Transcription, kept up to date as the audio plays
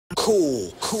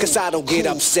cool. Cause I don't get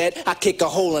upset. I kick a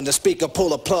hole in the speaker,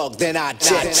 pull a plug, then I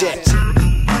jet.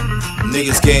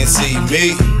 Niggas can't see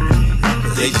me,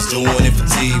 they just doing it for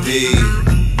TV.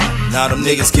 Now them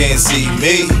niggas can't see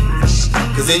me,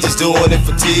 cause they just doing it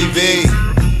for TV.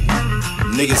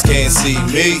 Niggas can't see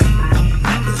me,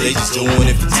 cause they just doing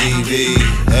it for TV.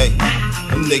 Hey,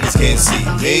 them niggas can't see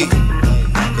me,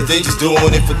 cause they just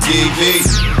doing it for TV.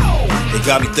 They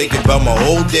got me thinking about my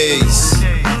old days,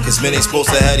 cause men ain't supposed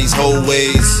to have these whole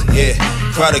ways. Yeah,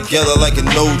 cry together like an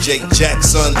OJ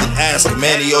Jackson, then ask him,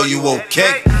 Manny, are you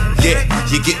okay? Yeah,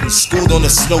 you're getting schooled on a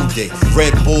snow day.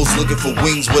 Red Bulls looking for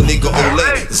wings with nigga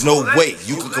Olay. There's no way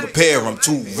you can compare, I'm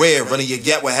too rare. Running your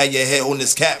gap with had your head on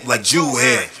this cap like Jew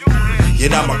hair. You're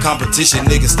not my competition,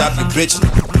 nigga, stop your bitching.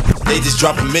 They just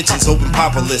dropping mentions, hoping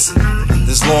Papa listen.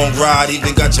 This long ride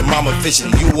even got your mama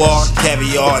fishing. You are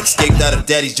caviar, escaped out of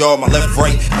daddy's jaw. My left,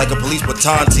 right, like a police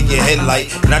baton to your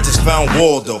headlight. And I just found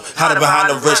Waldo, hiding behind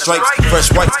the red stripes,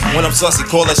 fresh whites. When I'm saucy,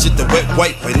 call that shit the wet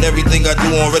wipe. And everything I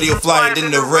do on radio flyer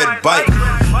than the red bite.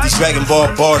 These Dragon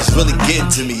Ball bars really getting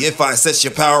to me. If I assess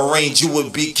your power range, you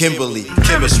would be Kimberly.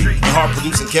 Chemistry, your heart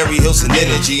producing Carrie Hilson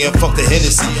energy. And fuck the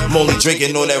Hennessy, I'm only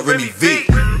drinking on that Remy V.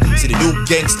 See, the new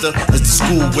gangster is the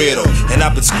school weirdo, and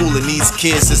I've been schooling these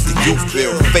kids since the youth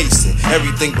bureau. Facing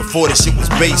everything before this shit was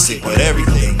basic, but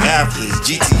everything after is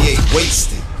GTA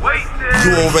wasted.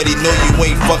 You already know you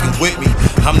ain't fucking with me.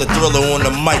 I'm the thriller on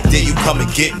the mic, then you come and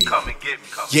get me.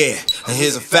 Yeah, and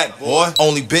here's a fact, boy.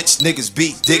 Only bitch niggas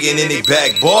be digging in they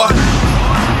bag, boy.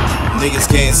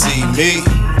 Niggas can't see me,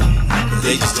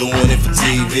 they just doing it for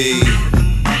TV.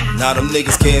 Now them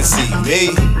niggas can't see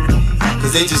me,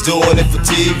 cause they just doing it for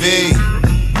TV.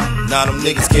 Now them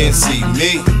niggas can't see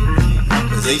me,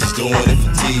 cause they just doing it for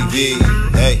TV.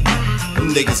 Hey, them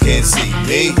niggas can't see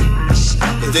me,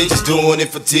 cause they just doing it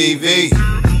for TV.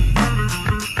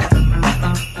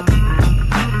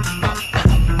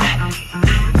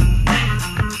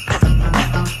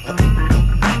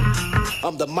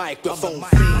 I'm the microphone.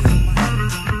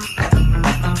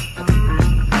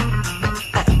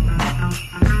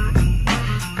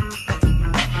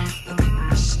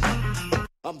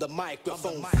 I'm the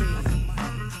microphone.